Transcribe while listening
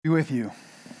Be with you.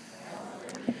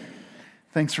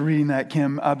 Thanks for reading that,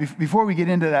 Kim. Before we get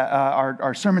into that,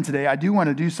 our sermon today, I do want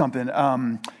to do something.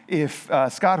 If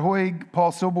Scott Hoig,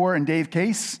 Paul Silbor, and Dave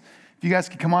Case, if you guys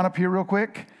could come on up here real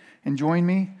quick and join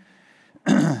me.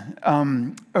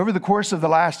 Over the course of the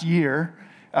last year,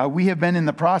 we have been in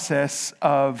the process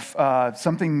of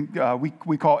something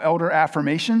we call elder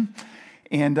affirmation.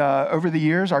 And over the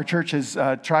years, our church has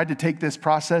tried to take this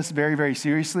process very, very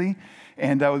seriously.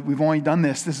 And we've only done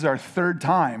this. This is our third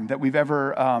time that we've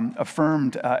ever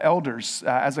affirmed elders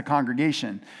as a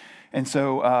congregation. And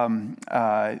so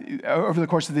over the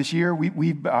course of this year,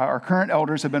 our current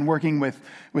elders have been working with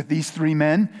these three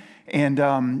men.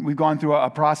 And we've gone through a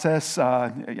process.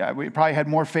 We probably had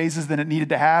more phases than it needed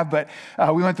to have, but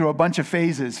we went through a bunch of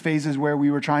phases where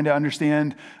we were trying to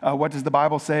understand what does the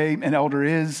Bible say an elder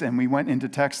is, and we went into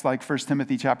texts like 1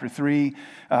 Timothy chapter 3.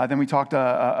 Then we talked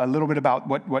a little bit about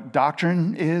what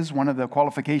doctrine is. One of the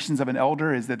qualifications of an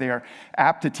elder is that they are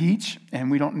apt to teach,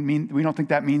 and we don't think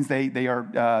that means they are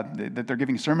that they're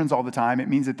giving sermons all the time. It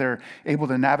means that they're able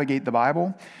to navigate the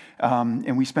Bible.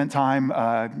 And we spent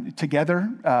time together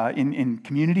in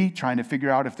community trying to figure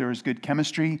out if there was good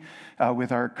chemistry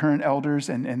with our current elders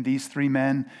and these three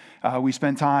men. We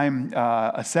spent time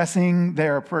assessing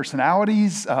their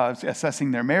personalities,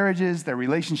 assessing their marriages, their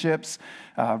relationships,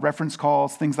 reference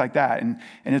calls, things like that. And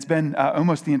it's been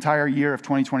almost the entire year of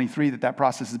 2023 that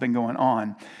process has been going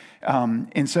on.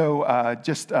 And so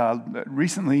just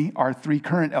recently, our three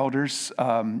current elders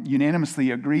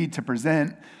unanimously agreed to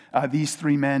present these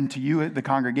three men to you at the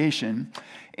congregation.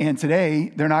 And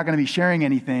today, they're not going to be sharing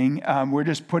anything. We're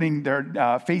just putting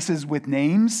their faces with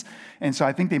names. And so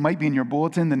I think they might be in your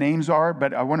bulletin, the names are,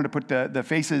 but I wanted to put the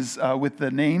faces with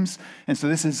the names. And so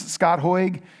this is Scott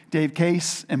Hoig, Dave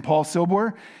Case, and Paul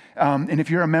Silbor. And if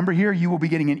you're a member here, you will be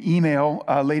getting an email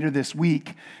later this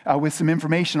week with some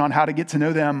information on how to get to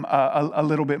know them a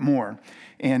little bit more.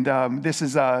 And this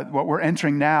is what we're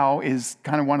entering now is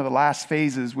kind of one of the last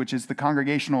phases, which is the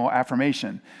congregational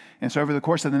affirmation. And so over the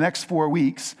course of the next 4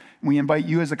 weeks, we invite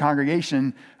you as a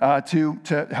congregation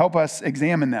to help us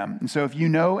examine them. And so if you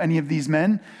know any of these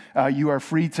men, you are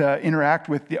free to interact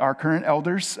with our current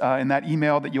elders. And that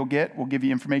email that you'll get will give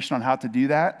you information on how to do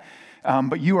that.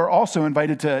 But you are also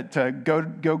invited to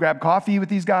go grab coffee with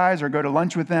these guys or go to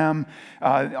lunch with them.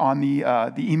 On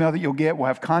the email that you'll get, we'll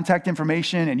have contact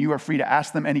information, and you are free to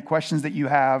ask them any questions that you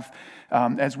have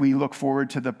as we look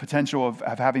forward to the potential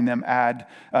of having them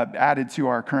added to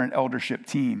our current eldership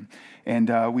team.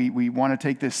 And we want to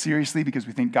take this seriously because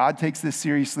we think God takes this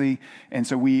seriously. And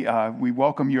so we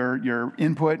welcome your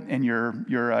input and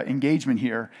your engagement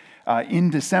here.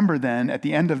 In December then, at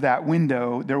the end of that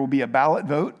window, there will be a ballot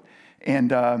vote.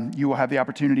 And you will have the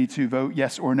opportunity to vote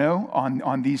yes or no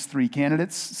on these three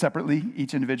candidates separately,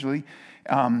 each individually.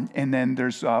 And then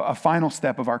there's a final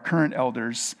step of our current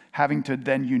elders having to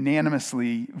then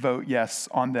unanimously vote yes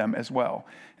on them as well.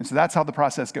 And so that's how the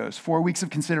process goes. 4 weeks of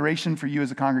consideration for you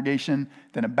as a congregation,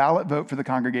 then a ballot vote for the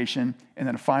congregation, and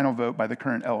then a final vote by the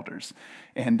current elders.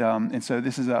 And so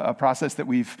this is a process that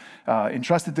we've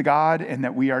entrusted to God and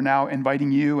that we are now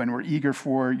inviting you, and we're eager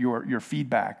for your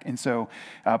feedback. And so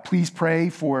please pray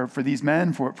for these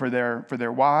men, for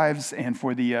their wives, and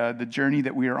for the journey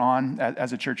that we are on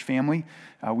as a church family.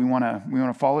 We want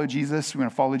to follow Jesus. We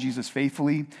want to follow Jesus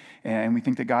faithfully, and we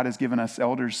think that God has given us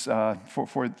elders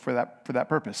for that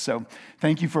purpose. So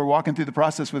thank you for walking through the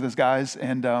process with us, guys,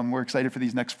 and we're excited for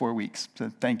these next 4 weeks.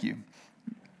 So thank you.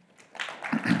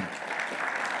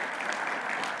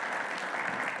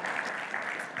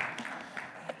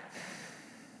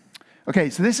 Okay,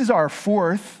 so this is our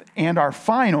fourth and our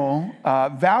final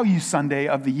Value Sunday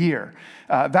of the year.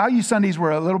 Value Sundays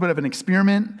were a little bit of an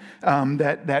experiment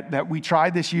that we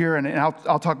tried this year, and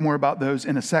I'll talk more about those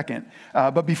in a second.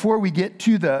 But before we get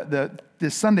to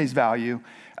this Sunday's value,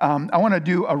 I want to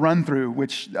do a run-through,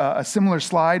 which a similar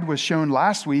slide was shown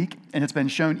last week, and it's been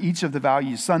shown each of the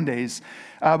Value Sundays.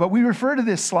 But we refer to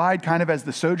this slide kind of as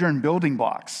the Sojourn building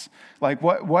blocks. Like,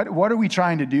 what are we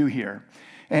trying to do here?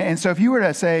 And so if you were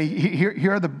to say,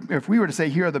 here are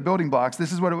the building blocks,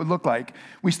 this is what it would look like.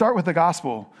 We start with the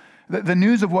gospel, the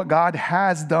news of what God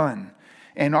has done.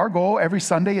 And our goal every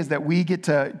Sunday is that we get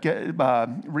to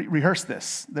rehearse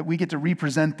this, that we get to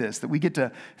represent this, that we get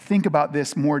to think about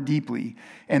this more deeply.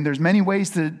 And there's many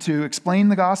ways to explain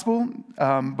the gospel,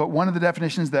 but one of the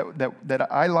definitions that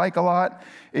I like a lot,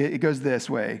 it goes this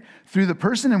way. Through the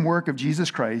person and work of Jesus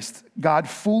Christ, God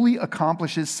fully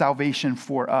accomplishes salvation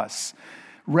for us,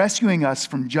 rescuing us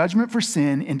from judgment for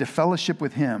sin into fellowship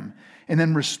with him, and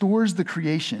then restores the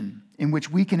creation in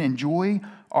which we can enjoy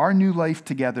our new life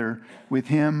together with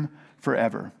him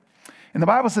forever. And the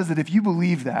Bible says that if you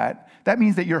believe that, that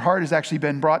means that your heart has actually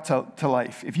been brought to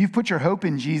life. If you've put your hope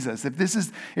in Jesus,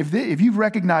 if you've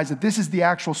recognized that this is the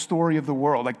actual story of the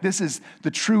world, like this is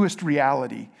the truest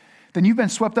reality, then you've been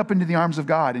swept up into the arms of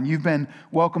God and you've been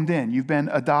welcomed in. You've been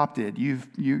adopted. You've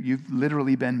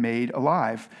literally been made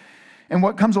alive. And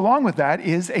what comes along with that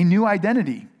is a new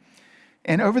identity.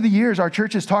 And over the years, our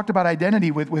church has talked about identity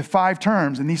with 5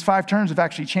 terms, and these 5 terms have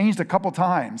actually changed a couple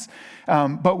times.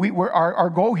 But our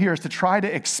goal here is to try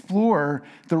to explore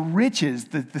the riches,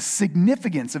 the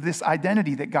significance of this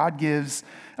identity that God gives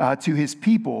to his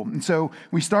people. And so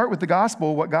we start with the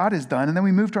gospel, what God has done, and then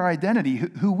we move to our identity,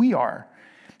 who we are.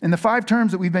 And the 5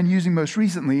 terms that we've been using most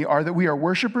recently are that we are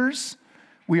worshipers,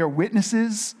 we are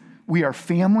witnesses, we are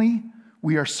family,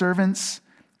 we are servants,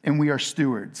 and we are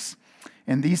stewards.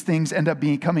 And these things end up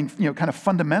becoming, kind of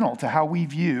fundamental to how we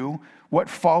view what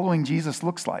following Jesus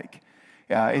looks like.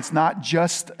 It's not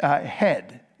just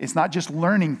head. It's not just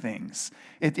learning things.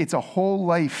 It's a whole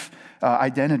life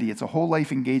identity. It's a whole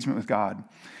life engagement with God.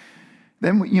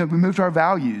 Then we move to our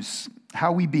values,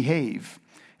 how we behave.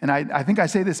 And I think I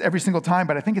say this every single time,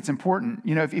 but I think it's important.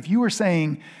 If you were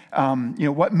saying,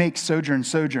 what makes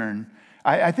Sojourn,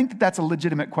 I think that's a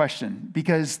legitimate question,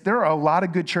 because there are a lot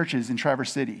of good churches in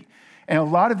Traverse City. And a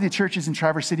lot of the churches in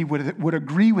Traverse City would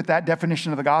agree with that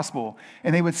definition of the gospel,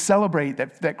 and they would celebrate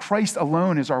that Christ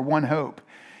alone is our one hope.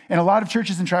 And a lot of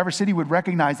churches in Traverse City would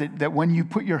recognize that when you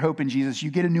put your hope in Jesus,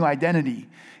 you get a new identity,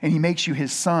 and he makes you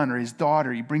his son or his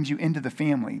daughter. He brings you into the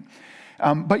family.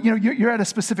 But you're at a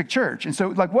specific church, and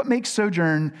so what makes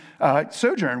Sojourn?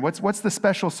 What's the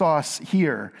special sauce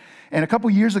here? And a couple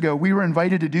years ago, we were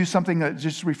invited to do something that's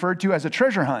just referred to as a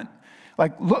treasure hunt.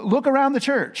 Look around the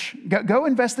church. Go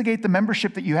investigate the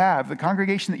membership that you have, the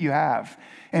congregation that you have.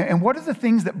 And what are the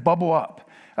things that bubble up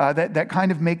that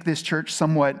kind of make this church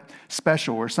somewhat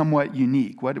special or somewhat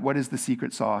unique? What is the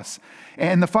secret sauce?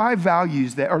 And the 4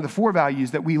 values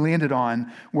that we landed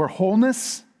on were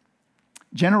wholeness,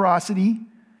 generosity,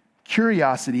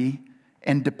 curiosity,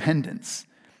 and dependence.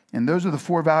 And those are the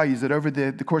 4 values that over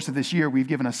the course of this year, we've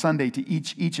given a Sunday to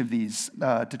each of these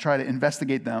to try to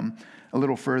investigate them a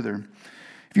little further.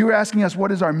 If you were asking us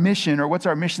what is our mission or what's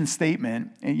our mission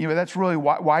statement, and that's really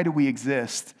why do we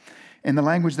exist? And the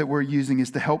language that we're using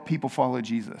is to help people follow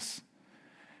Jesus.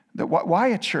 Why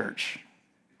a church?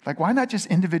 Why not just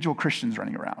individual Christians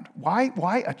running around?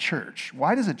 Why a church?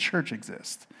 Why does a church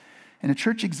exist? And a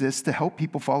church exists to help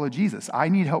people follow Jesus. I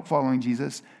need help following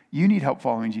Jesus. You need help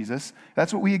following Jesus.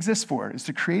 That's what we exist for, is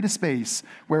to create a space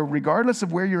where, regardless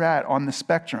of where you're at on the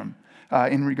spectrum,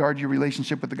 in regard to your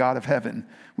relationship with the God of heaven,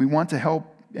 we want to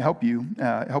help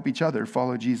each other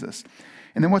follow Jesus.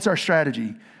 And then what's our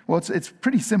strategy? Well, it's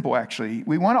pretty simple, actually.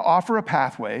 We want to offer a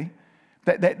pathway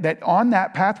that on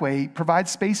that pathway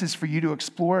provides spaces for you to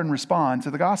explore and respond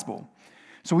to the gospel.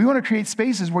 So we want to create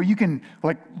spaces where you can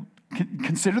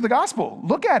consider the gospel,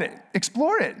 look at it,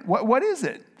 explore it. What is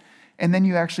it? And then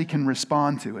you actually can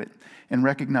respond to it and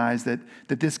recognize that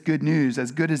this good news,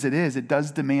 as good as it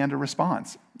does demand a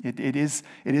response. It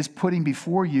is putting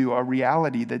before you a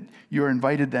reality that you're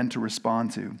invited then to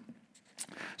respond to.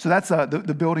 So that's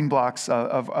the building blocks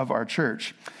of our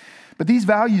church. But these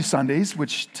Value Sundays,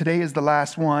 which today is the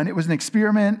last one, it was an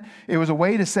experiment. It was a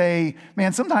way to say,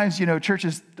 man, sometimes,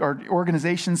 churches or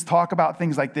organizations talk about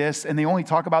things like this, and they only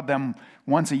talk about them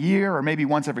once a year or maybe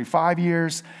once every 5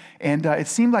 years. And it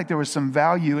seemed like there was some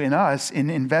value in us in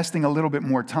investing a little bit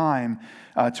more time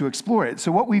to explore it.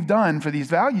 So what we've done for these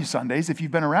Value Sundays, if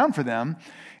you've been around for them,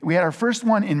 we had our first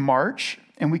one in March,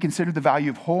 and we considered the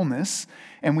value of wholeness.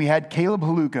 And we had Caleb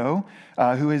Haluko,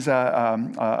 who is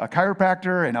a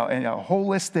chiropractor and a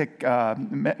holistic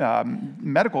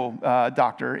medical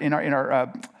doctor in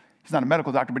our he's not a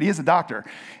medical doctor, but he is a doctor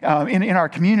in our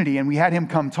community. And we had him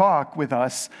come talk with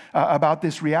us about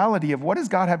this reality of what does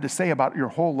God have to say about your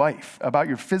whole life, about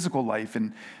your physical life,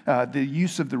 and the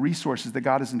use of the resources that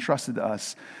God has entrusted to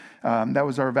us. That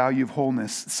was our value of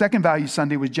wholeness. Second Value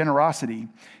Sunday was generosity.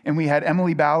 And we had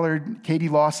Emily Ballard, Katie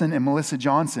Lawson, and Melissa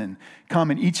Johnson come,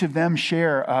 and each of them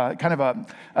share kind of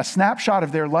a snapshot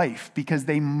of their life, because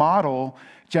they model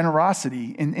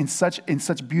generosity in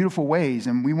such beautiful ways.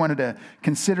 And we wanted to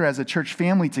consider as a church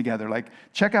family together,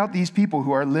 check out these people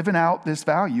who are living out this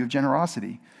value of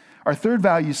generosity. Our third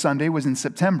Value Sunday was in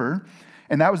September,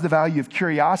 and that was the value of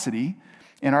curiosity.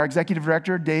 And our executive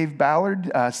director, Dave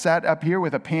Ballard, sat up here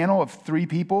with a panel of 3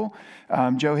 people,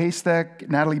 Joe Hastek,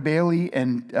 Natalie Bailey,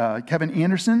 and Kevin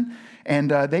Anderson.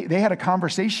 And they had a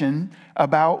conversation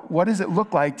about what does it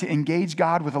look like to engage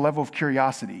God with a level of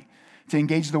curiosity, to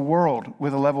engage the world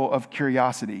with a level of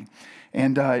curiosity,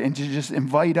 and to just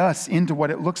invite us into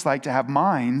what it looks like to have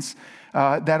minds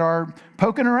that are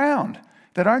poking around,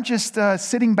 that aren't just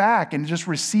sitting back and just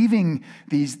receiving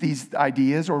these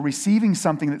ideas or receiving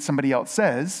something that somebody else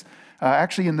says.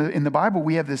 Actually, in the Bible,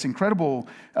 we have this incredible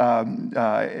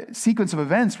sequence of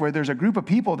events where there's a group of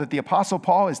people that the Apostle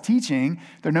Paul is teaching.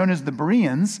 They're known as the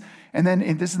Bereans. And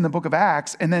then this is in the book of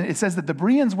Acts. And then it says that the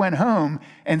Bereans went home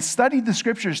and studied the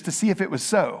scriptures to see if it was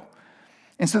so.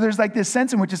 And so there's like this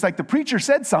sense in which it's like the preacher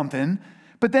said something,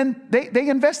 but then they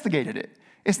investigated it.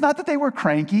 It's not that they were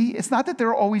cranky. It's not that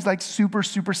they're always like super,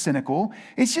 super cynical.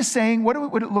 It's just saying,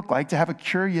 what would it look like to have a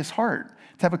curious heart,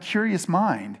 to have a curious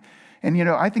mind? And,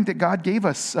 I think that God gave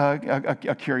us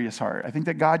a curious heart. I think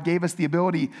that God gave us the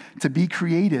ability to be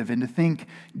creative and to think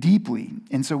deeply.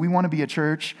 And so we want to be a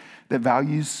church that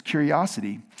values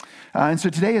curiosity. And so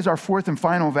today is our fourth and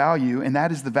final value, and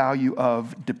that is the value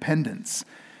of dependence.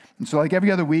 And so like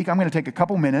every other week, I'm going to take a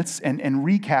couple minutes and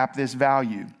recap this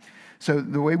value. So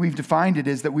the way we've defined it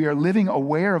is that we are living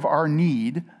aware of our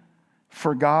need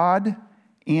for God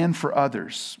and for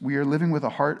others. We are living with a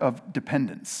heart of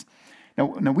dependence.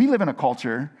 Now, we live in a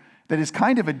culture that is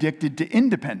kind of addicted to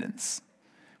independence.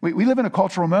 We live in a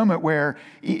cultural moment where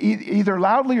either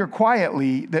loudly or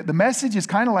quietly, the message is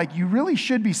kind of like you really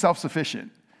should be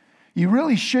self-sufficient. You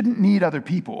really shouldn't need other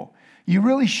people. You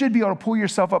really should be able to pull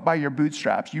yourself up by your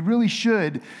bootstraps. You really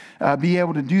should be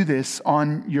able to do this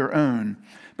on your own.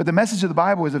 But the message of the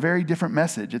Bible is a very different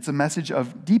message. It's a message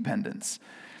of dependence.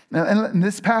 Now, in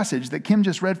this passage that Kim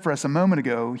just read for us a moment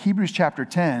ago, Hebrews chapter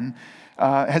 10,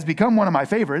 has become one of my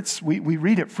favorites. We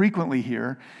read it frequently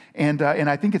here, and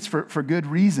I think it's for good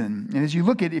reason. And as you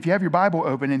look at, if you have your Bible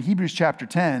open in Hebrews chapter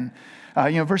 10,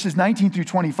 verses 19 through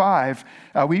 25,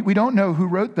 we don't know who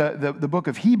wrote the book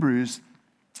of Hebrews,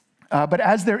 but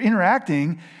as they're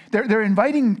interacting, they're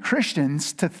inviting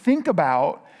Christians to think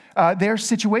about their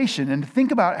situation and to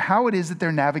think about how it is that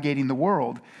they're navigating the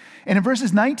world. And in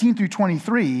verses 19 through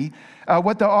 23,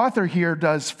 what the author here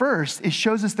does first is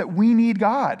shows us that we need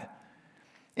God.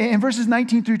 In verses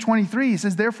 19 through 23, he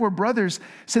says, "Therefore, brothers,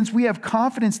 since we have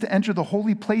confidence to enter the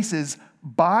holy places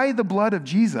by the blood of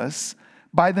Jesus,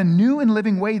 by the new and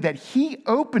living way that he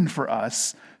opened for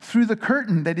us through the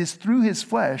curtain that is through his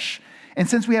flesh, and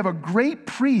since we have a great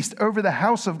priest over the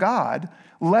house of God,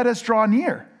 let us draw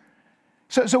near."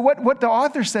 So what the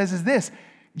author says is this: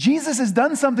 Jesus has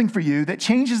done something for you that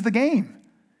changes the game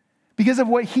because of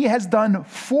what he has done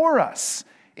for us.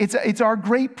 It's our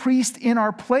great priest in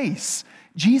our place.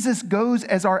 Jesus goes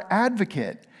as our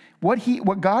advocate.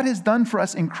 What God has done for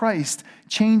us in Christ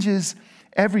changes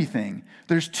everything.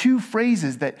 There's two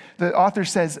phrases that the author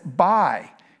says,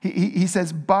 by. He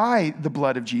says, by the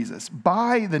blood of Jesus,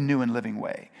 by the new and living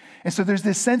way. And so there's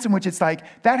this sense in which it's like,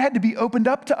 that had to be opened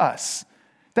up to us.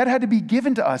 That had to be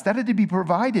given to us. That had to be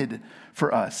provided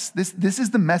for us. This is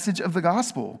the message of the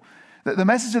gospel. The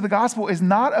message of the gospel is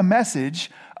not a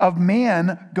message of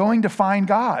man going to find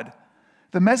God.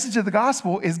 The message of the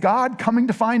gospel is God coming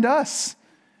to find us.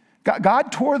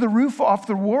 God tore the roof off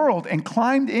the world and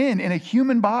climbed in a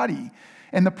human body.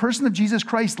 And the person of Jesus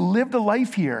Christ lived a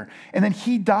life here. And then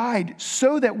he died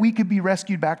so that we could be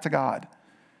rescued back to God.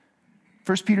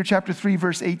 1 Peter chapter 3,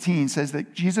 verse 18 says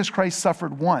that Jesus Christ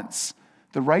suffered once,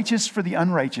 the righteous for the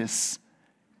unrighteous,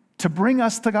 to bring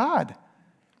us to God.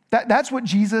 That's what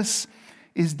Jesus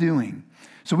is doing.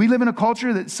 So we live in a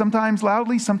culture that sometimes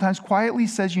loudly, sometimes quietly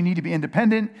says you need to be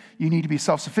independent, you need to be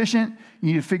self-sufficient,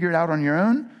 you need to figure it out on your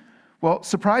own. Well,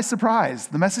 surprise, surprise,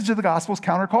 the message of the gospel is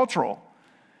countercultural.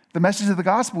 The message of the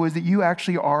gospel is that you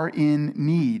actually are in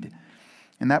need.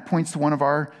 And that points to one of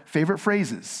our favorite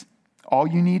phrases: all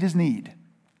you need is need.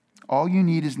 All you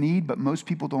need is need, but most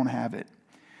people don't have it.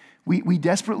 We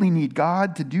desperately need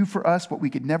God to do for us what we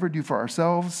could never do for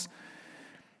ourselves.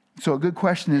 So a good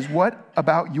question is, what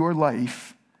about your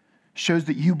life shows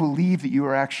that you believe that you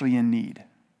are actually in need?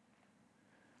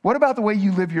 What about the way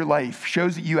you live your life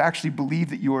shows that you actually believe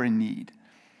that you are in need?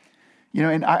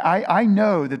 And I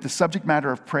know that the subject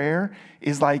matter of prayer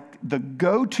is like the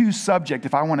go-to subject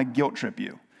if I want to guilt trip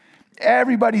you.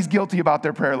 Everybody's guilty about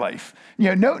their prayer life.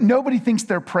 Nobody thinks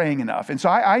they're praying enough. And so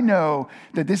I know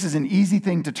that this is an easy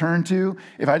thing to turn to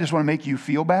if I just want to make you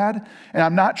feel bad. And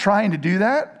I'm not trying to do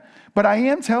that. But I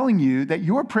am telling you that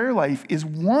your prayer life is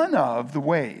one of the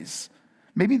ways,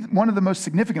 maybe one of the most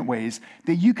significant ways,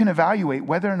 that you can evaluate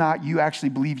whether or not you actually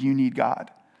believe you need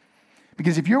God.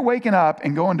 Because if you're waking up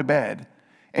and going to bed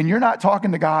and you're not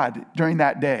talking to God during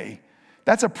that day,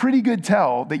 that's a pretty good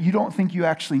tell that you don't think you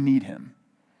actually need him.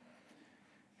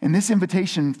 And this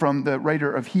invitation from the writer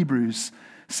of Hebrews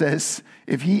says,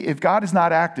 if God is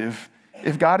not active,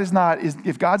 if God's not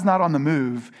on the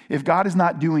move, if God is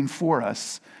not doing for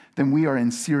us, then we are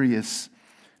in serious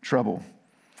trouble.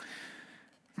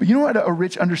 But you know what a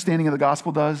rich understanding of the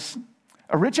gospel does?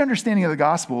 A rich understanding of the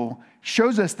gospel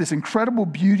shows us this incredible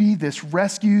beauty, this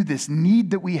rescue, this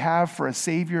need that we have for a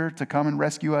Savior to come and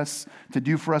rescue us, to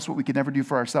do for us what we could never do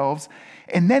for ourselves.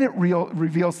 And then it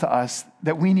reveals to us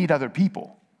that we need other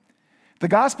people. The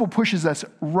gospel pushes us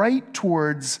right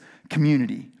towards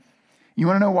community. You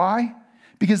want to know why?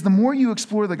 Because the more you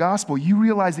explore the gospel, you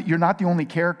realize that you're not the only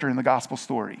character in the gospel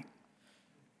story.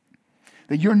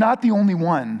 That you're not the only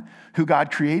one who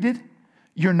God created.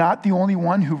 You're not the only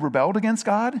one who rebelled against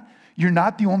God. You're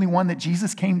not the only one that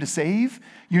Jesus came to save.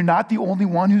 You're not the only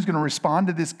one who's going to respond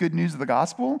to this good news of the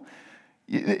gospel.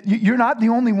 You're not the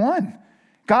only one.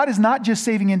 God is not just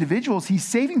saving individuals. He's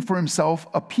saving for himself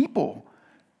a people.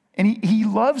 And he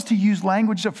loves to use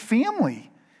language of family.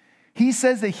 He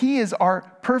says that he is our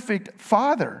perfect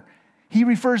father. He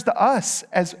refers to us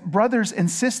as brothers and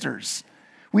sisters.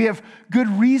 We have good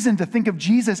reason to think of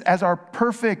Jesus as our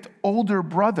perfect older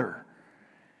brother.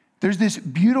 There's this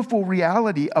beautiful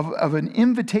reality of an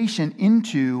invitation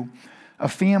into a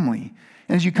family.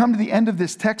 And as you come to the end of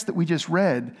this text that we just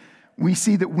read, we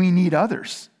see that we need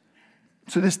others.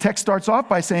 So this text starts off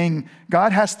by saying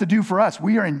God has to do for us.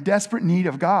 We are in desperate need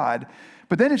of God.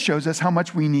 But then it shows us how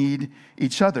much we need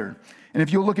each other. And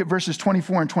if you'll look at verses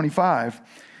 24 and 25,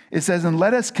 it says, "And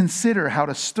let us consider how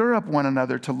to stir up one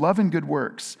another to love and good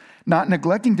works, not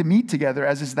neglecting to meet together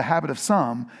as is the habit of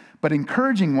some, but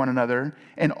encouraging one another,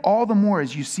 and all the more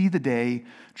as you see the day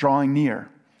drawing near."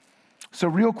 So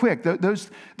real quick,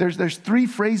 there's three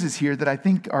phrases here that I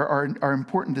think are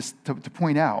important to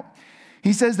point out.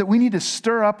 He says that we need to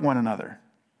stir up one another.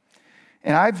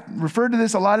 And I've referred to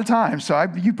this a lot of times, so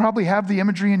you probably have the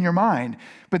imagery in your mind.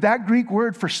 But that Greek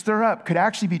word for stir up could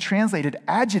actually be translated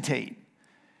agitate.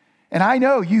 And I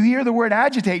know you hear the word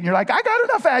agitate and you're like, I got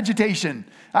enough agitation.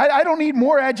 I don't need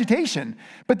more agitation.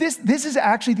 But this is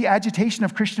actually the agitation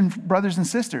of Christian brothers and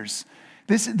sisters.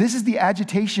 This is the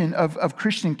agitation of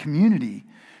Christian community.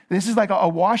 This is like a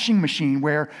washing machine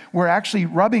where we're actually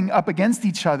rubbing up against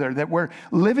each other, that we're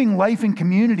living life in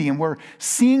community and we're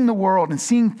seeing the world and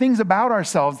seeing things about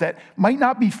ourselves that might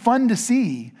not be fun to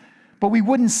see, but we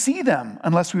wouldn't see them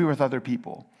unless we were with other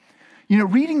people. You know,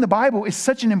 reading the Bible is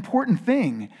such an important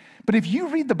thing, but if you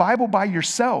read the Bible by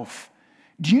yourself,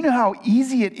 do you know how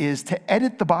easy it is to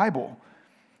edit the Bible?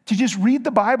 To just read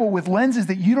the Bible with lenses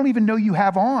that you don't even know you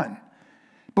have on.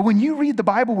 But when you read the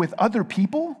Bible with other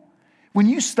people, when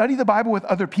you study the Bible with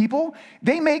other people,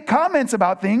 they make comments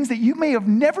about things that you may have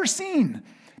never seen,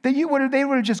 that they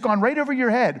would have just gone right over your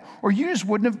head, or you just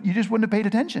wouldn't have paid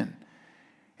attention.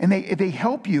 And they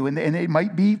help you, and it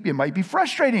might be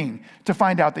frustrating to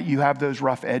find out that you have those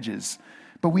rough edges.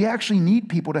 But we actually need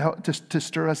people to help to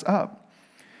stir us up.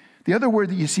 The other word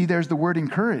that you see there is the word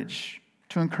encourage,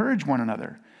 to encourage one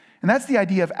another. And that's the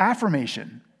idea of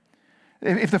affirmation.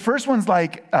 If the first one's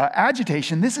like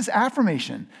agitation, this is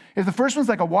affirmation. If the first one's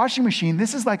like a washing machine,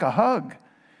 this is like a hug,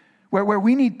 where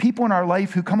we need people in our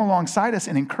life who come alongside us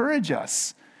and encourage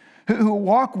us, who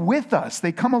walk with us.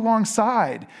 They come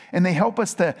alongside and they help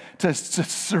us to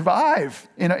survive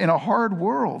in a hard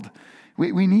world.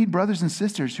 We need brothers and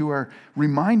sisters who are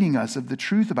reminding us of the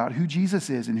truth about who Jesus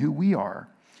is and who we are.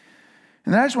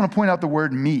 And then I just want to point out the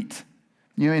word meet.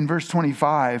 You know, in verse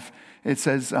 25, it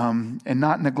says, and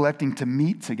not neglecting to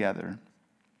meet together.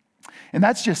 And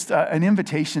that's just an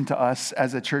invitation to us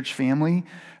as a church family,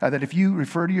 that if you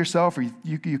refer to yourself or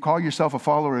you call yourself a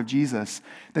follower of Jesus,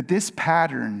 that this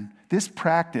pattern, this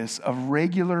practice of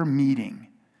regular meeting,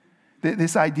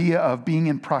 this idea of being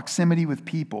in proximity with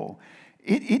people,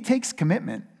 it takes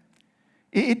commitment.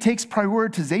 It takes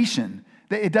prioritization.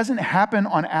 It doesn't happen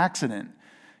on accident.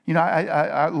 You know,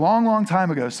 a long time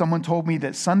ago, someone told me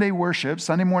that Sunday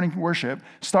morning worship,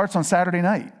 starts on Saturday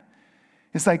night.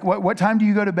 It's like, what time do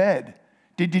you go to bed?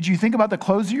 Did you think about the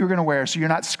clothes that you're going to wear so you're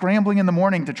not scrambling in the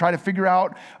morning to try to figure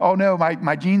out, oh no,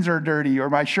 my jeans are dirty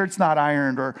or my shirt's not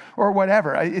ironed or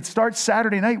whatever. It starts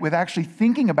Saturday night with actually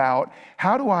thinking about,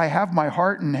 how do I have my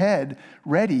heart and head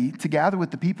ready to gather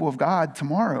with the people of God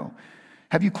tomorrow?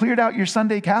 Have you cleared out your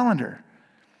Sunday calendar?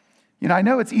 You know, I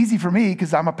know it's easy for me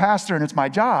because I'm a pastor and it's my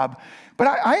job, but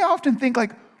I often think,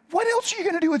 like, what else are you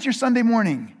going to do with your Sunday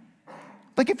morning?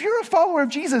 Like, if you're a follower of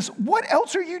Jesus, what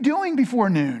else are you doing before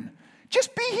noon?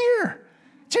 Just be here.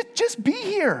 Just be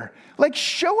here. Like,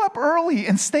 show up early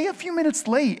and stay a few minutes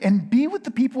late and be with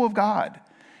the people of God.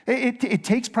 It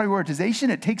takes prioritization.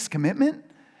 It takes commitment.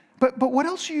 But what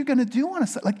else are you going to do on a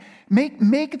Sunday? Like,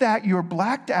 make that your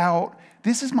blacked out,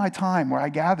 this is my time where I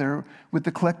gather with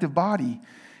the collective body.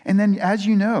 And then, as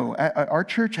you know, our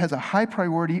church has a high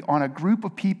priority on a group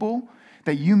of people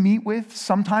that you meet with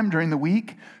sometime during the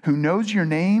week, who knows your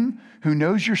name, who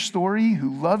knows your story,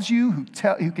 who loves you, who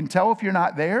can tell if you're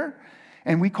not there.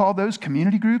 And we call those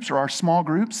community groups or our small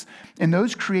groups. And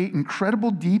those create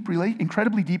incredibly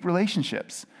deep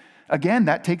relationships. Again,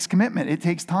 that takes commitment. It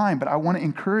takes time. But I want to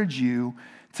encourage you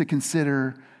to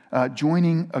consider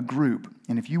joining a group.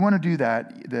 And if you want to do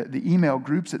that, the email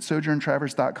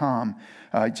groups@sojourntraverse.com,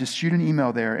 just shoot an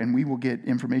email there and we will get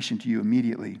information to you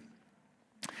immediately.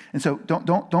 And so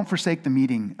don't forsake the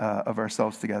meeting of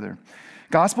ourselves together.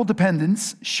 Gospel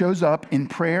dependence shows up in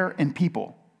prayer and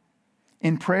people,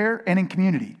 in prayer and in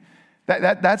community.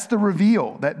 That's the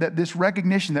reveal, that this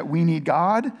recognition that we need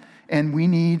God and we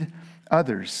need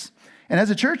others. And as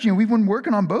a church, we've been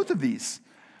working on both of these.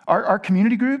 Our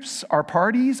community groups, our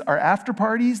parties, our after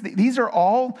parties, these are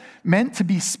all meant to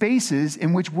be spaces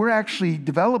in which we're actually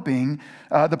developing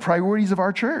the priorities of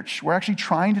our church. We're actually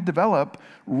trying to develop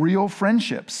real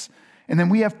friendships. And then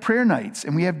we have prayer nights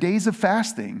and we have days of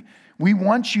fasting. We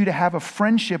want you to have a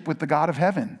friendship with the God of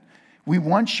heaven. We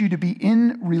want you to be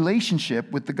in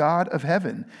relationship with the God of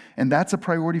heaven. And that's a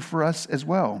priority for us as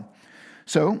well.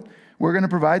 So we're going to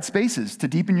provide spaces to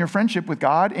deepen your friendship with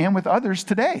God and with others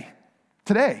today.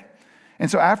 And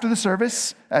so after the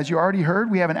service, as you already heard,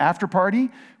 we have an after party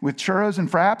with churros and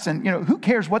fraps. And, who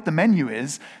cares what the menu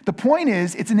is? The point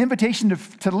is, it's an invitation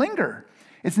to linger.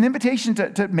 It's an invitation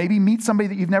to maybe meet somebody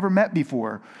that you've never met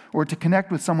before or to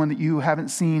connect with someone that you haven't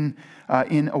seen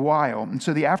in a while. And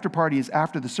so the after party is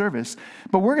after the service.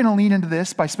 But we're going to lean into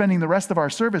this by spending the rest of our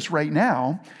service right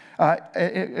now.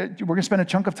 We're going to spend a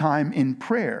chunk of time in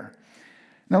prayer.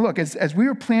 Now look, as we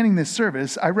were planning this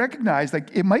service, I recognized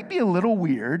it might be a little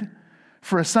weird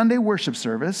for a Sunday worship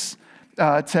service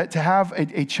to have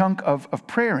a chunk of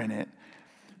prayer in it.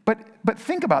 But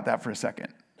think about that for a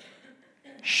second.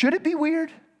 Should it be weird?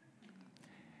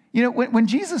 When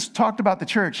Jesus talked about the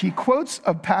church, he quotes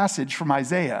a passage from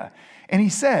Isaiah, and he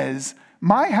says,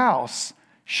 "My house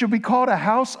should be called a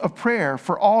house of prayer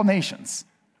for all nations."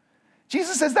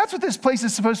 Jesus says that's what this place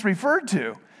is supposed to be referred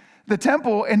to. The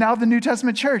temple and now the New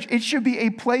Testament church. It should be a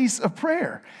place of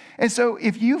prayer. And so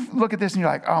if you look at this and you're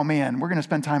like, oh man, we're going to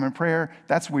spend time in prayer,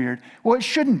 that's weird. Well, it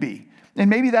shouldn't be. And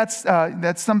maybe that's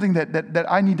something that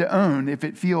I need to own if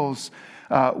it feels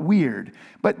weird.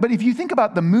 But if you think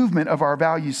about the movement of our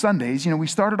Value Sundays, we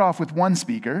started off with one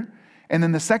speaker, and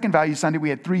then the second Value Sunday we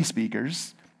had 3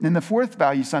 speakers. Then the fourth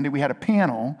Value Sunday we had a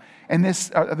panel, and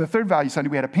the third Value Sunday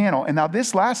we had a panel, and now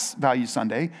this last Value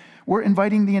Sunday we're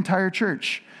inviting the entire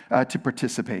church to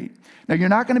participate. Now, you're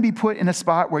not going to be put in a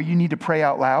spot where you need to pray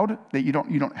out loud. That you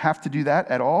don't have to do that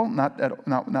at all, not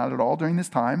at all during this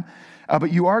time.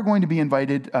 But you are going to be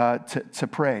invited to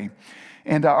pray.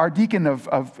 And our deacon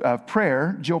of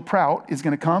prayer, Jill Prout, is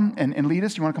going to come and lead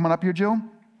us. You want to come on up here, Jill?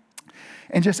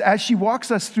 And just as she walks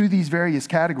us through these various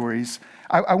categories,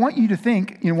 I want you to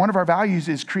think. One of our values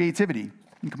is creativity.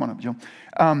 You come on up, Jill.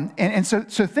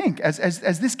 So think,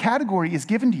 as this category is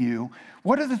given to you,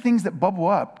 what are the things that bubble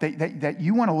up that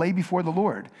you want to lay before the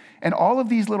Lord? And all of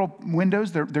these little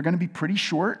windows, they're going to be pretty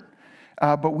short,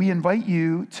 but we invite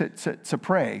you to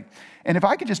pray. And if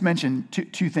I could just mention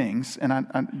two things,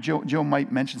 and Jill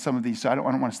might mention some of these, so I don't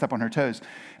want to step on her toes.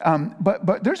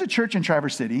 But there's a church in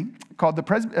Traverse City called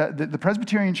the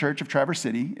Presbyterian Church of Traverse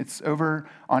City. It's over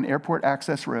on Airport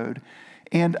Access Road.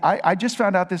 And I just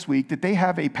found out this week that they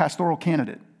have a pastoral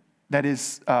candidate that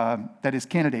is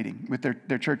candidating with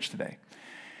their church today.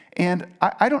 And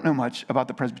I don't know much about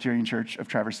the Presbyterian Church of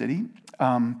Traverse City,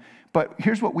 but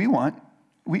here's what we want.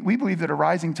 We believe that a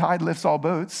rising tide lifts all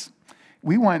boats.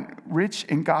 We want rich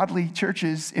and godly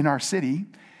churches in our city.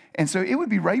 And so it would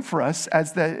be right for us,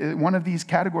 as one of these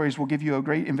categories will give you a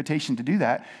great invitation to do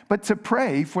that, but to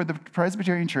pray for the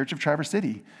Presbyterian Church of Traverse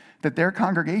City, that their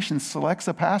congregation selects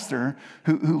a pastor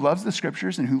who loves the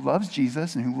scriptures and who loves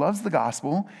Jesus and who loves the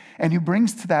gospel and who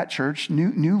brings to that church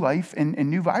new life and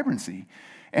new vibrancy.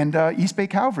 And East Bay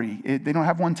Calvary, they don't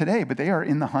have one today, but they are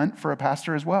in the hunt for a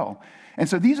pastor as well. And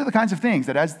so these are the kinds of things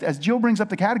that as Jill brings up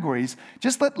the categories,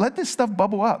 just let this stuff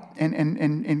bubble up and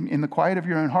in the quiet of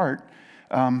your own heart,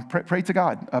 pray to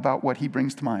God about what he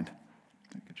brings to mind.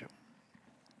 Good job.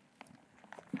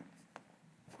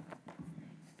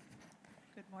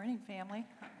 Good morning, family.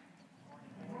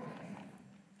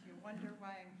 If you wonder why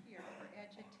I'm here, for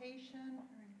agitation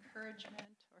or encouragement,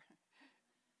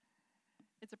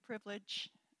 it's a privilege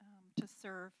to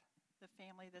serve the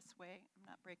family this way. I'm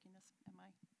not breaking this, am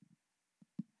I?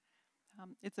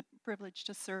 It's a privilege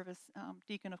to serve as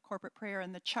deacon of corporate prayer,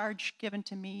 and the charge given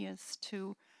to me is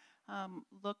to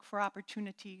look for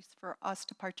opportunities for us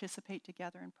to participate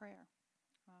together in prayer.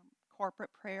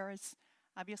 Corporate prayer is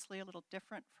obviously a little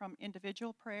different from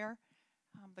individual prayer.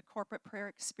 The corporate prayer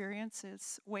experience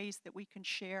is ways that we can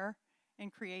share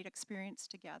and create experience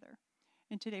together.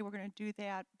 And today we're going to do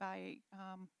that by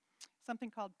something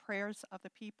called Prayers of the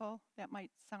People. That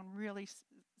might sound really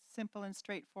simple and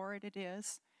straightforward. It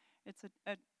is. It's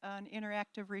an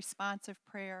interactive, responsive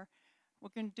prayer. We're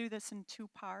going to do this in two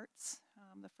parts.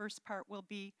 The first part will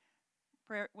be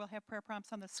prayer. We'll have prayer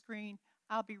prompts on the screen.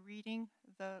 I'll be reading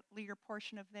the leader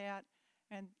portion of that,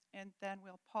 and then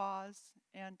we'll pause,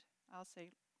 and I'll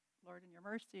say, Lord, in your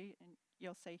mercy, and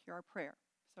you'll say, hear our prayer.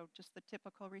 So just the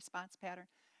typical response pattern.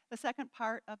 The second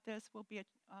part of this will be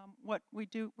what we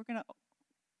do. We're going to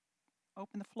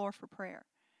open the floor for prayer.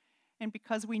 And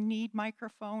because we need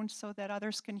microphones so that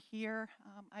others can hear,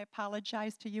 I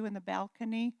apologize to you in the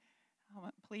balcony.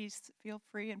 Please feel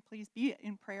free and please be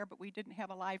in prayer, but we didn't have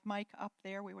a live mic up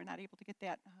there. We were not able to get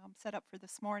that set up for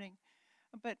this morning.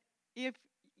 But if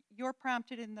you're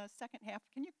prompted in the second half,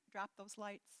 can you drop those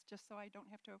lights just so I don't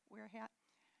have to wear a hat?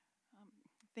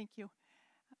 Thank you.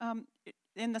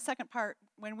 In the second part,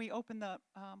 when we open the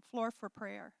floor for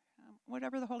prayer,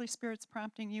 whatever the Holy Spirit's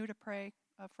prompting you to pray,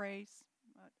 a phrase,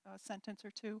 a sentence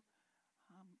or two,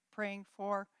 praying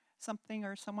for something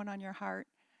or someone on your heart,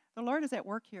 the Lord is at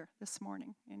work here this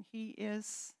morning, and He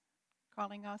is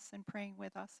calling us and praying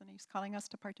with us, and He's calling us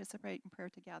to participate in prayer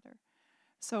together.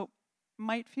 So,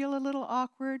 might feel a little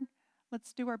awkward.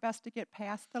 Let's do our best to get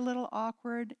past the little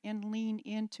awkward and lean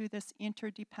into this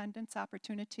interdependence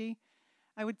opportunity.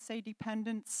 I would say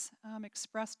dependence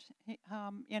expressed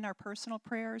in our personal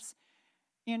prayers,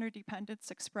 interdependence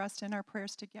expressed in our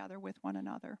prayers together with one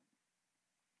another.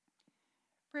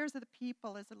 Prayers of the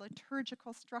People is a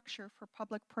liturgical structure for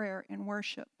public prayer and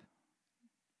worship.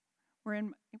 We're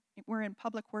in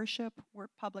public worship, we're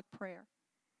public prayer.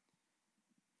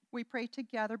 We pray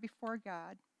together before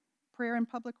God. Prayer and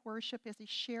public worship is a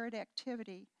shared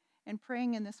activity, and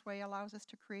praying in this way allows us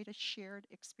to create a shared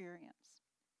experience.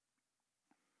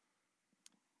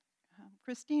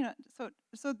 Christina, so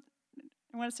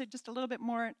I want to say just a little bit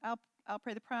more. I'll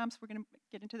pray the prompts. We're going to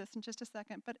get into this in just a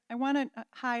second. But I want to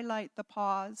highlight the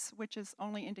pause, which is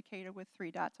only indicated with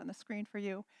 3 dots on the screen for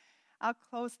you. I'll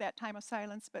close that time of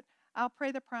silence, but I'll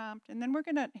pray the prompt, and then we're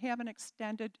going to have an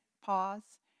extended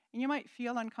pause. And you might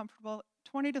feel uncomfortable.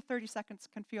 20 to 30 seconds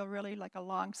can feel really like a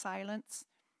long silence.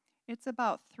 It's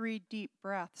about 3 deep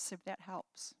breaths, if that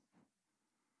helps.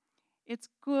 It's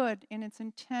good and it's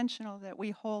intentional that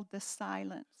we hold this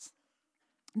silence.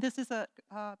 This is a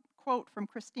quote from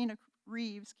Christina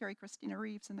Reeves, Carrie Christina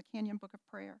Reeves, in the Canyon Book of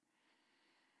Prayer.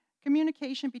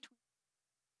 Communication between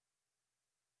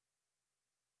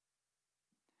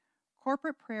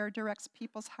corporate prayer directs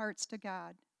people's hearts to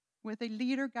God, with a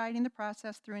leader guiding the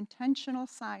process through intentional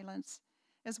silence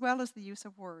as well as the use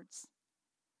of words.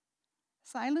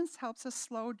 Silence helps us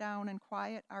slow down and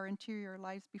quiet our interior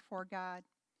lives before God.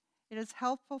 It is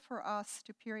helpful for us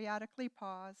to periodically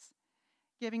pause,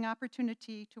 giving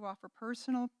opportunity to offer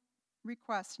personal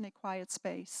requests in a quiet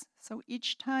space. So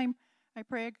each time I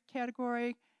pray a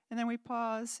category and then we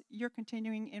pause, you're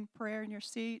continuing in prayer in your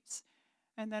seats,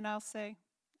 and then I'll say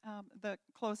the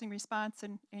closing response,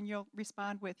 and you'll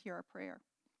respond with your prayer.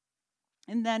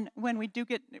 And then when we do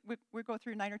we go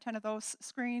through 9 or 10 of those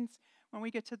screens. When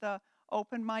we get to the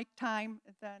open mic time,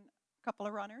 then a couple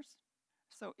of runners.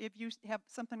 So if you have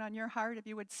something on your heart, if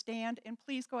you would stand, and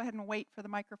please go ahead and wait for the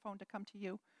microphone to come to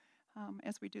you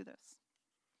as we do this.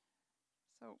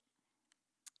 So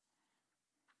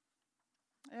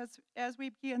as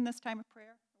we begin this time of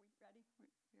prayer, are we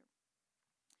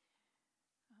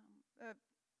ready?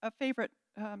 A favorite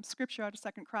scripture out of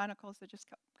 2 Chronicles that just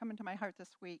come into my heart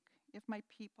this week. If my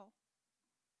people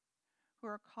who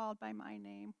are called by my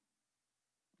name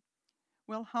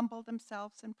will humble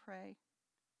themselves and pray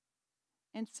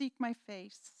and seek my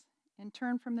face and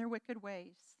turn from their wicked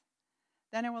ways,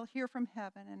 then I will hear from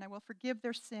heaven and I will forgive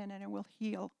their sin and I will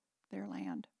heal their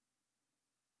land.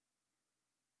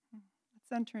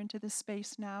 Let's enter into this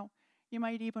space now. You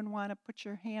might even want to put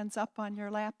your hands up on your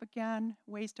lap again,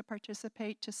 ways to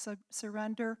participate, to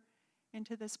surrender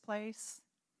into this place.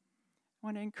 I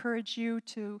want to encourage you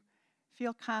to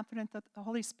feel confident that the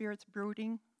Holy Spirit's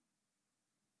brooding.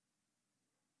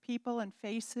 People and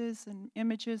faces and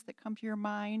images that come to your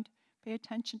mind, pay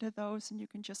attention to those, and you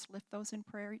can just lift those in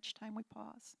prayer each time we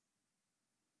pause.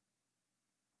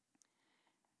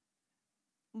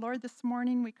 Lord, this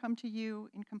morning we come to you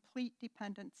in complete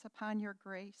dependence upon your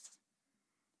grace,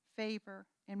 favor,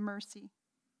 and mercy.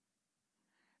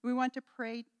 We want to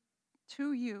pray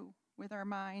to you with our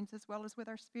minds as well as with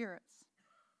our spirits.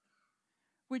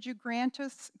 Would you grant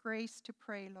us grace to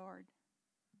pray, Lord?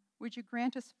 Would you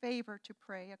grant us favor to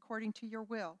pray according to your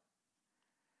will?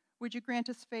 Would you grant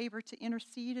us favor to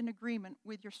intercede in agreement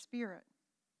with your Spirit?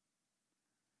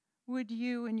 Would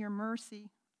you, in your mercy,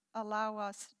 allow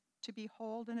us to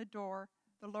behold and adore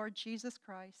the Lord Jesus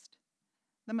Christ,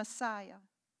 the Messiah,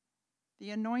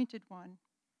 the Anointed One,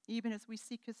 even as we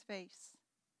seek his face?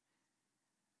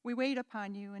 We wait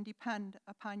upon you and depend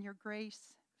upon your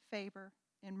grace, favor,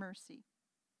 and mercy.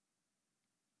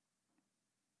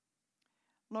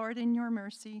 Lord, in your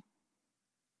mercy,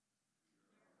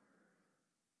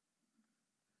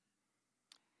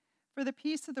 for the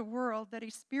peace of the world, that a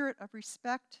spirit of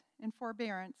respect and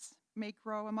forbearance may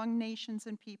grow among nations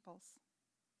and peoples.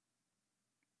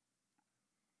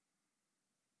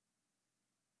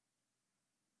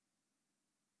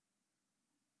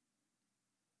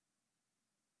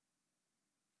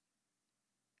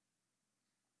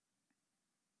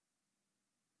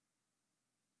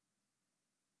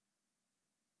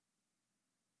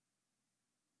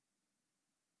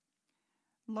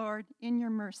 Lord, in your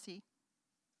mercy,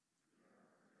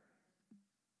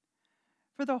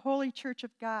 for the holy church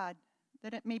of God,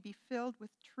 that it may be filled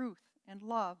with truth and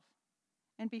love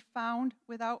and be found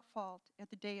without fault at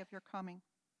the day of your coming.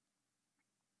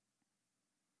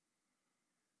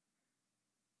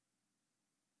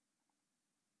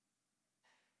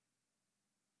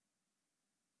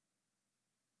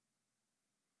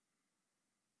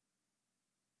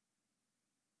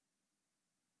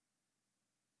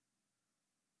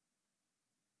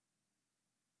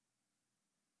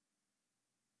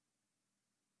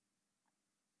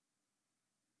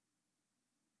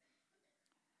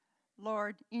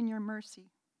 Lord, in your mercy,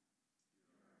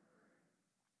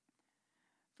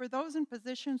 for those in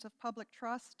positions of public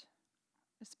trust,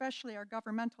 especially our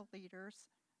governmental leaders,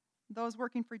 those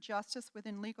working for justice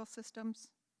within legal systems,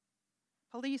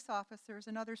 police officers,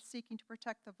 and others seeking to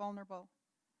protect the vulnerable,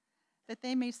 that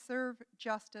they may serve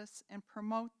justice and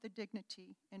promote the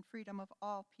dignity and freedom of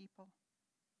all people.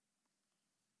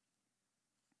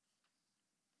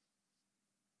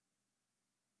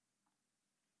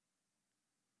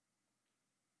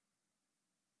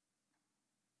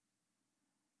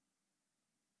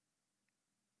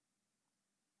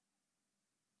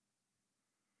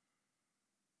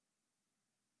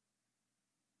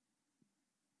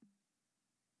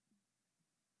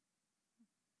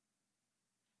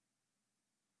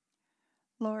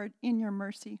 Lord, in your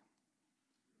mercy,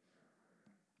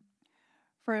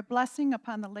 for a blessing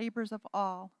upon the labors of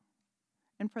all,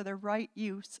 and for the right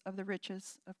use of the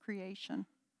riches of creation.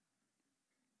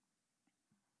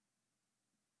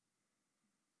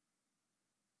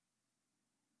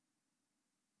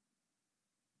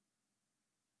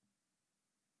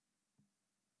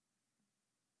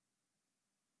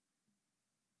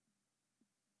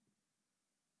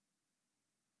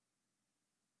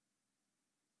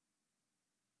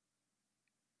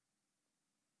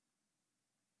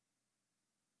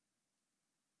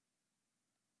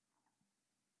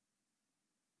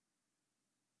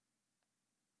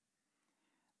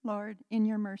 Lord, in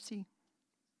your mercy,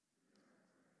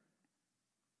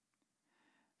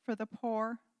 for the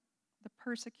poor, the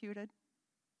persecuted,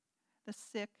 the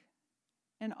sick,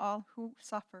 and all who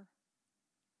suffer,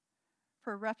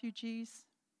 for refugees,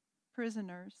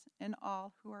 prisoners, and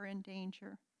all who are in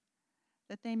danger,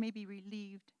 that they may be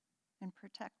relieved and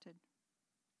protected.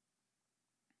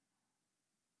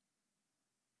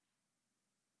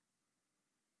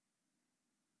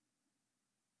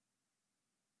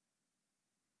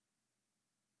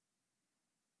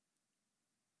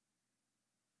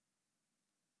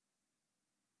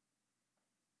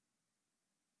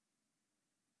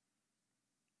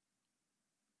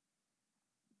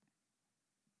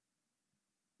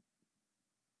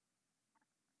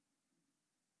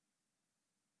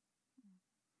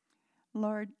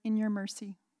 Lord, in your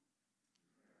mercy,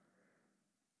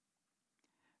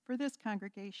 for this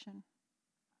congregation,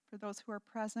 for those who are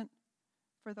present,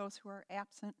 for those who are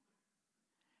absent,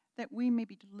 that we may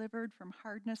be delivered from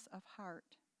hardness of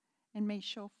heart and may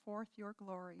show forth your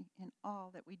glory in all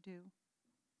that we do.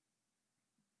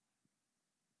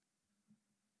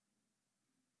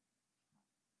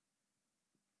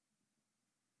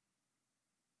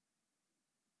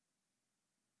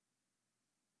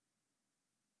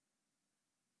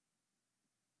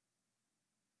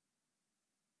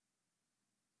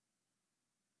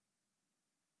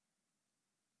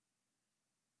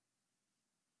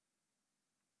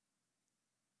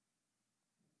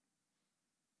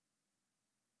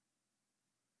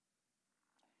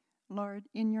 Lord,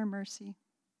 in your mercy,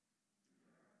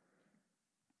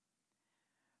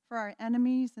 for our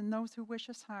enemies and those who wish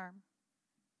us harm,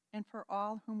 and for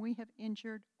all whom we have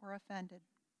injured or offended.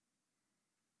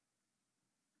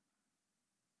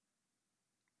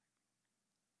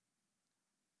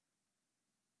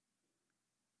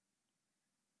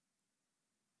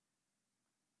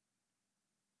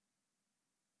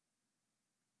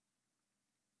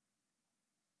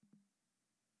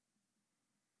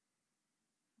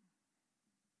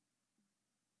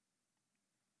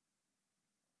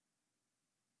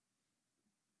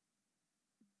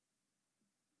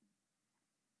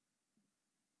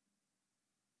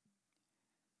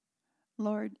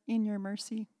 Lord, in your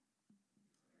mercy,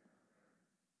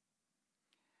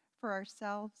 for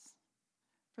ourselves,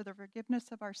 for the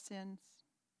forgiveness of our sins,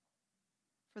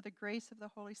 for the grace of the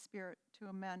Holy Spirit to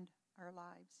amend our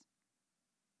lives.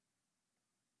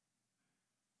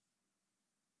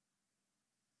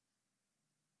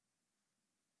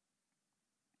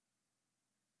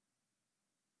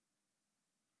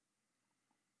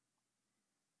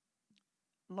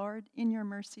 Lord, in your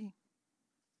mercy,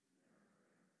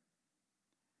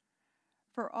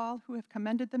 for all who have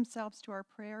commended themselves to our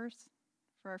prayers,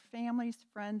 for our families,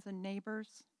 friends, and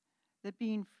neighbors, that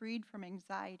being freed from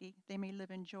anxiety, they may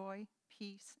live in joy,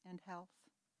 peace, and health.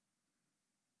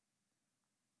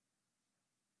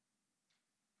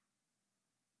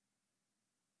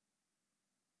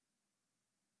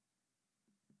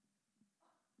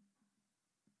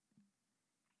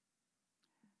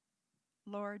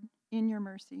 Lord, in your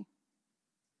mercy.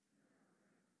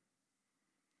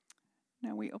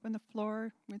 Now we open the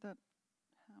floor with a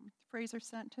phrase or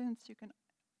sentence. You can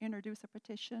introduce a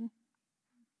petition,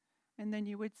 and then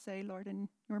you would say, Lord, in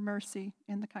your mercy,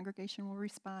 and the congregation will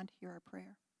respond, hear our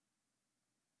prayer.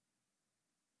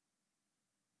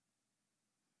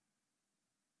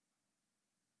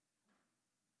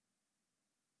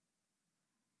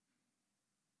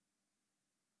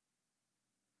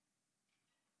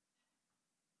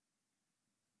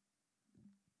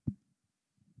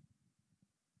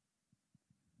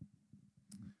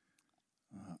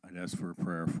 I'd ask for a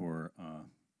prayer for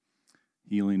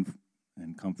healing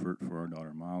and comfort for our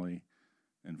daughter Molly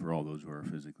and for all those who are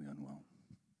physically unwell.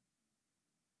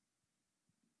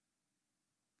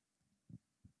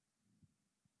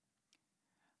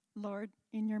 Lord,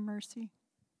 in your mercy.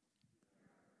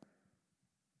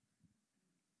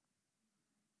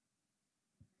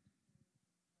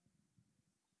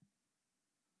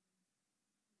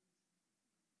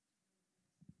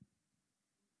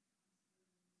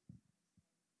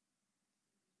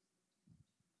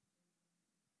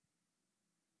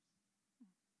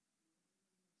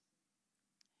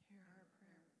 Hear our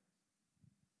prayer.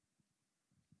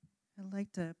 I'd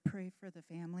like to pray for the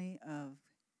family of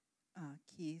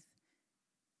Keith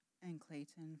and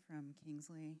Clayton from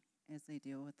Kingsley as they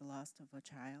deal with the loss of a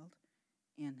child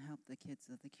and help the kids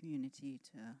of the community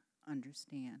to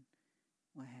understand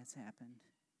what has happened.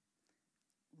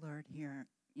 Lord, hear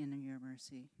in your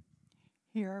mercy.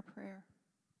 Hear our prayer.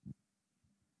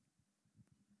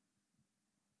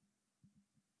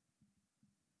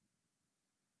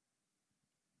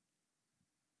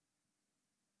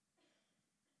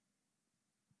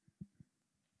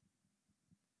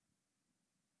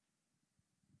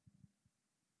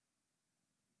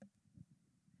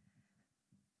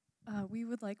 We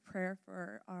would like prayer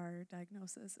for our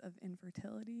diagnosis of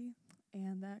infertility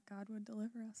and that God would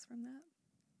deliver us from that.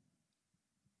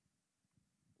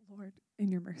 Lord,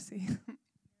 in your mercy.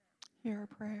 Hear our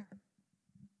prayer.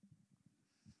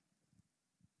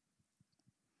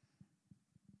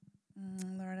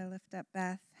 Lord, I lift up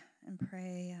Beth and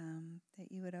pray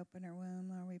that you would open her womb.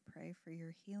 Lord, we pray for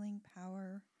your healing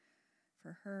power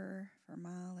for her, for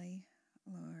Molly,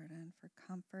 Lord, and for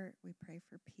comfort. We pray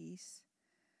for peace,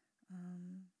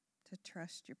 to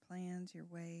trust your plans, your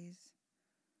ways,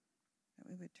 that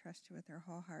we would trust you with our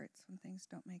whole hearts when things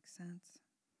don't make sense.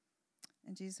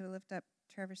 And Jesus, we lift up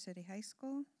Traverse City High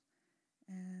School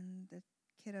and the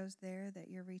kiddos there that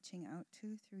you're reaching out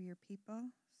to through your people.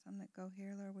 Some that go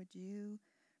here, Lord, would you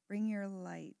bring your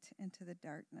light into the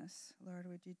darkness? Lord,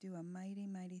 would you do a mighty,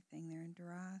 mighty thing there and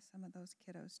draw some of those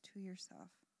kiddos to yourself?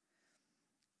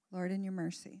 Lord, in your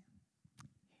mercy.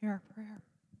 Hear our prayer.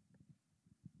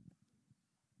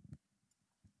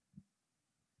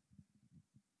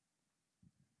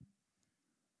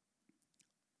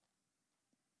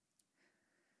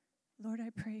 Lord,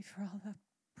 I pray for all the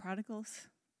prodigals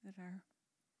that are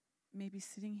maybe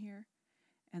sitting here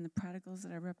and the prodigals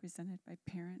that are represented by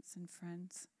parents and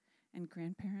friends and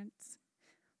grandparents.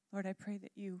 Lord, I pray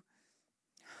that you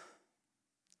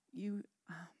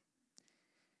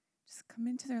just come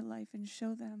into their life and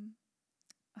show them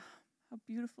how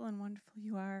beautiful and wonderful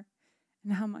you are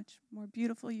and how much more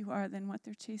beautiful you are than what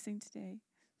they're chasing today.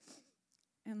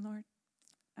 And Lord,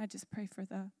 I just pray for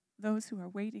those who are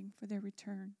waiting for their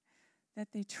return,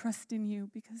 that they trust in you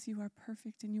because you are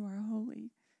perfect and you are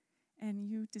holy and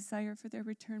you desire for their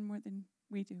return more than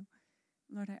we do.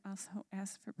 Lord, I also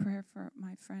ask for prayer for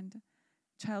my friend,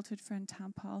 childhood friend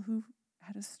Tom Paul, who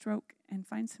had a stroke and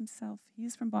finds himself,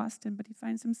 he's from Boston, but he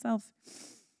finds himself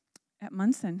at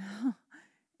Munson.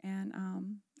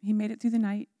 And he made it through the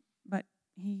night, but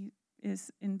he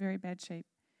is in very bad shape.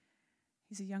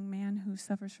 He's a young man who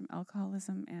suffers from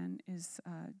alcoholism and is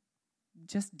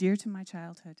just dear to my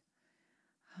childhood.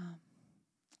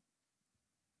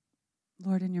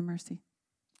 Lord, in your mercy.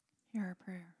 Hear our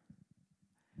prayer.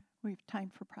 We have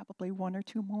time for probably one or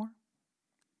two more.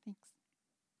 Thanks.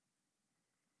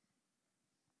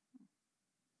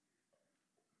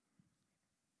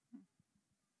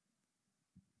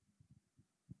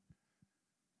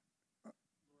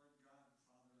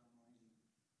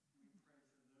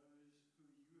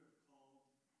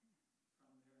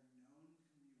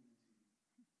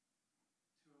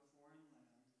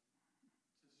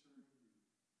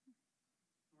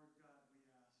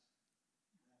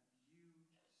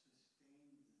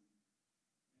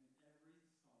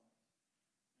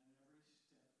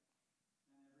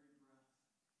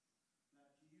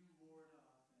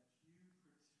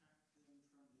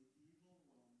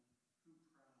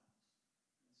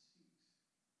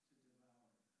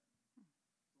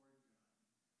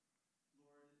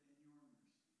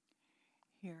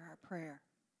 Hear our prayer.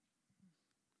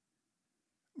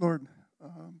 Lord,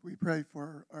 we pray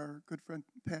for our good friend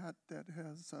Pat that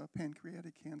has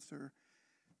pancreatic cancer,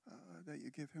 that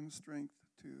you give him strength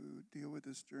to deal with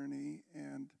this journey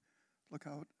and look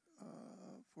out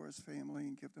for his family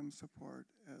and give them support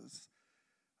as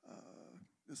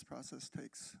this process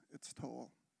takes its toll.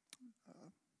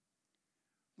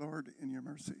 Lord, in your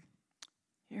mercy.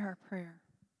 Hear our prayer.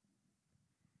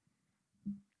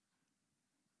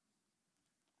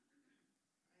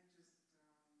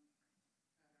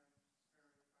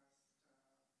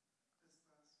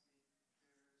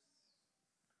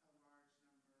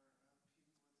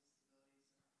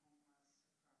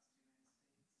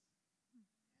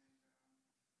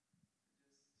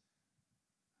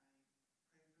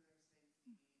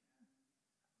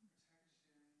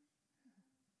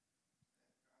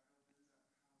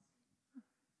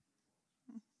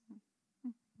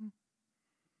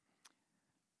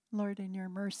 Lord, in your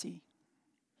mercy,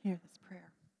 hear this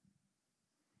prayer.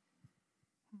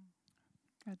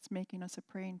 God's making us a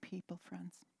praying people,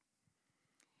 friends.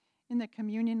 In the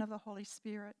communion of the Holy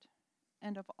Spirit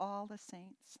and of all the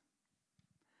saints,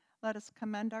 let us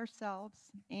commend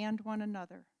ourselves and one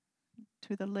another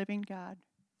to the living God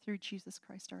through Jesus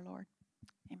Christ our Lord.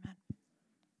 Amen.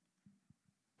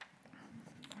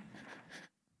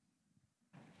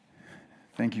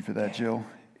 Thank you for that, Jill.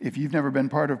 If you've never been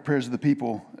part of Prayers of the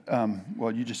People,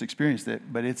 well, you just experienced it,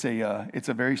 but it's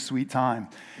a very sweet time.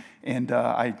 And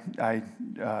I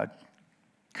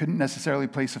couldn't necessarily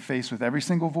place a face with every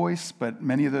single voice, but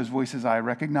many of those voices I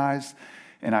recognize,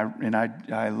 and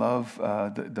I love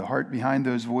the heart behind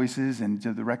those voices and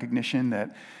the recognition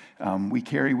that we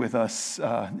carry with us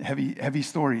heavy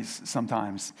stories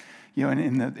sometimes. You know,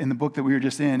 in the book that we were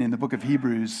just in the book of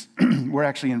Hebrews, we're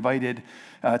actually invited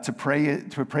to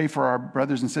pray for our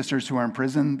brothers and sisters who are in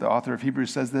prison. The author of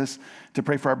Hebrews says this, to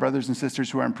pray for our brothers and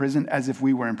sisters who are in prison as if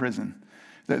we were in prison.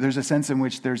 There's a sense in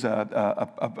which there's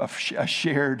a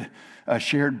shared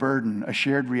burden, a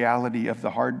shared reality of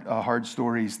the hard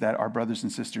stories that our brothers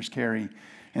and sisters carry,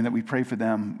 and that we pray for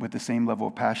them with the same level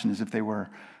of passion as if they were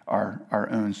our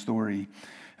own story.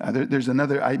 There's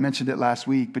another, I mentioned it last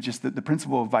week, but just the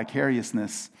principle of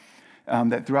vicariousness,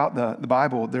 that throughout the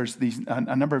Bible, there's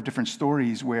a number of different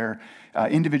stories where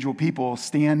individual people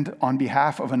stand on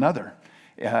behalf of another.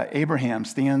 Abraham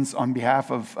stands on behalf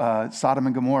of Sodom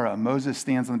and Gomorrah. Moses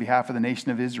stands on behalf of the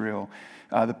nation of Israel.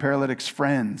 The paralytic's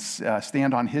friends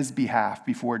stand on his behalf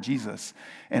before Jesus.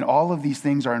 And all of these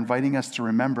things are inviting us to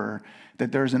remember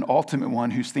that there's an ultimate one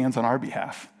who stands on our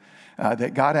behalf.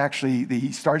 That God actually,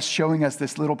 he starts showing us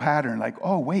this little pattern, like,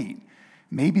 oh, wait,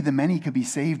 maybe the many could be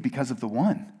saved because of the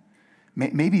one.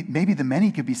 Maybe the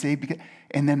many could be saved because,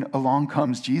 and then along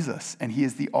comes Jesus, and he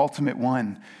is the ultimate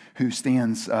one who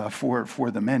stands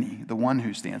for the many, the one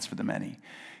who stands for the many.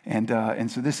 And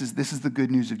so this is the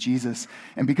good news of Jesus.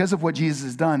 And because of what Jesus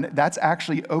has done, that's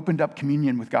actually opened up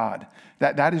communion with God.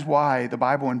 That is why the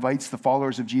Bible invites the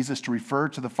followers of Jesus to refer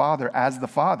to the Father as the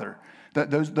Father.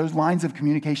 Those lines of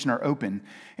communication are open,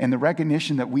 and the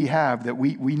recognition that we have that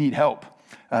we need help,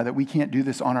 that we can't do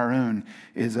this on our own,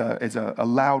 is a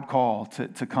loud call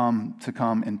to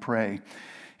come and pray.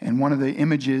 And one of the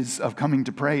images of coming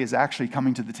to pray is actually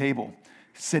coming to the table,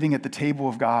 sitting at the table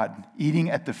of God, eating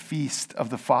at the feast of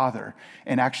the Father,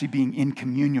 and actually being in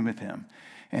communion with him.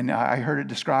 And I heard it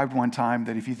described one time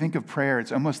that if you think of prayer,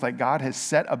 it's almost like God has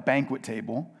set a banquet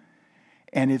table,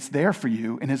 and it's there for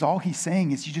you, and all he's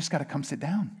saying is, you just got to come sit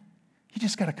down. You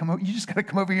just got to come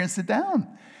over here and sit down.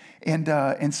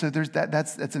 And so there's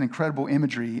that's an incredible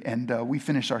imagery, and we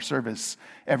finish our service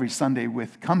every Sunday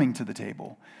with coming to the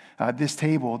table. this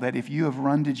table, that if you have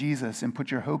run to Jesus and put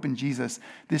your hope in Jesus,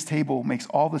 this table makes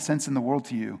all the sense in the world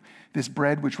to you. This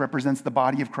bread, which represents the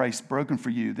body of Christ broken for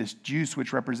you, this juice,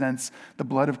 which represents the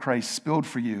blood of Christ spilled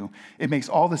for you, it makes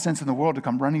all the sense in the world to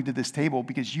come running to this table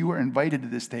because you are invited to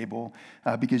this table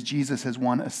because Jesus has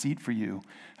won a seat for you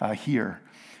here.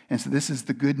 And so this is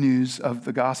the good news of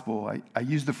the gospel. I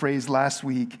used the phrase last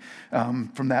week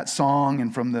from that song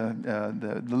and from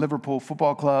the Liverpool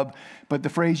Football Club, but the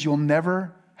phrase, you'll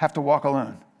never have to walk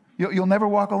alone. You'll never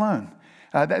walk alone.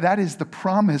 That is the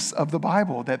promise of the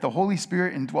Bible, that the Holy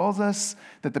Spirit indwells us,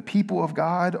 that the people of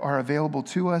God are available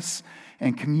to us,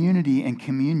 and community and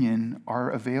communion are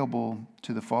available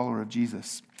to the follower of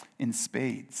Jesus in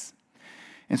spades.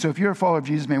 And so if you're a follower of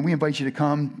Jesus, man, we invite you to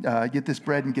come, get this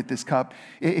bread and get this cup.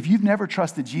 If you've never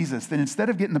trusted Jesus, then instead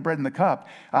of getting the bread and the cup,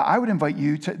 I would invite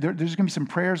you to, there's going to be some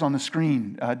prayers on the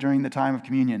screen during the time of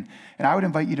communion. And I would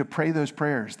invite you to pray those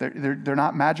prayers. They're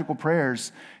not magical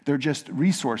prayers. They're just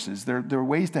resources. They're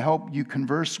ways to help you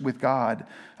converse with God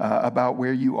about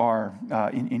where you are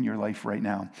in your life right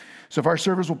now. So if our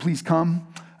servers will please come,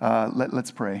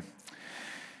 let's pray.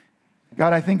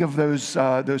 God, I think of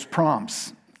those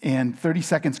prompts. And 30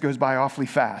 seconds goes by awfully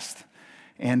fast.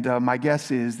 And my guess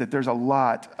is that there's a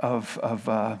lot of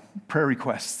prayer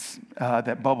requests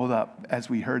that bubbled up as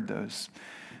we heard those.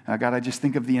 God, I just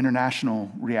think of the international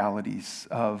realities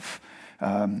of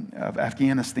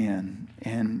Afghanistan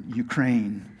and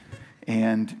Ukraine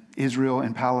and Israel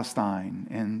and Palestine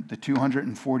and the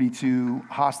 242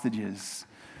 hostages.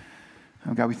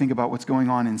 Oh God, we think about what's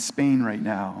going on in Spain right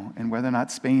now and whether or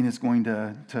not Spain is going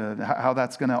to how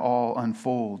that's going to all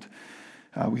unfold.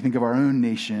 We think of our own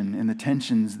nation and the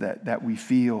tensions that we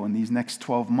feel in these next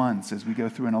 12 months as we go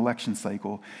through an election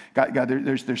cycle. God,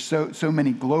 there's so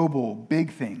many global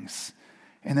big things,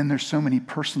 and then there's so many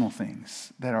personal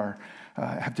things that are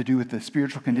have to do with the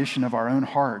spiritual condition of our own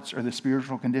hearts, or the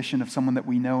spiritual condition of someone that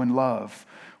we know and love,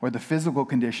 or the physical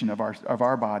condition of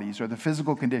our bodies, or the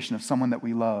physical condition of someone that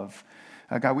we love.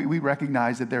 God, we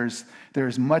recognize that there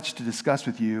is much to discuss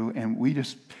with you, and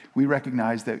we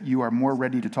recognize that you are more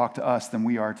ready to talk to us than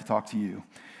we are to talk to you.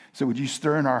 So would you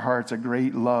stir in our hearts a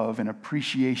great love and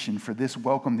appreciation for this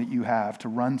welcome that you have to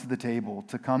run to the table,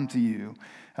 to come to you,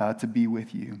 to be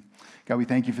with you. God, we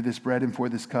thank you for this bread and for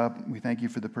this cup. We thank you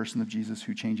for the person of Jesus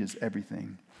who changes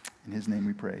everything. In his name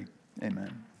we pray.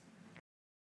 Amen.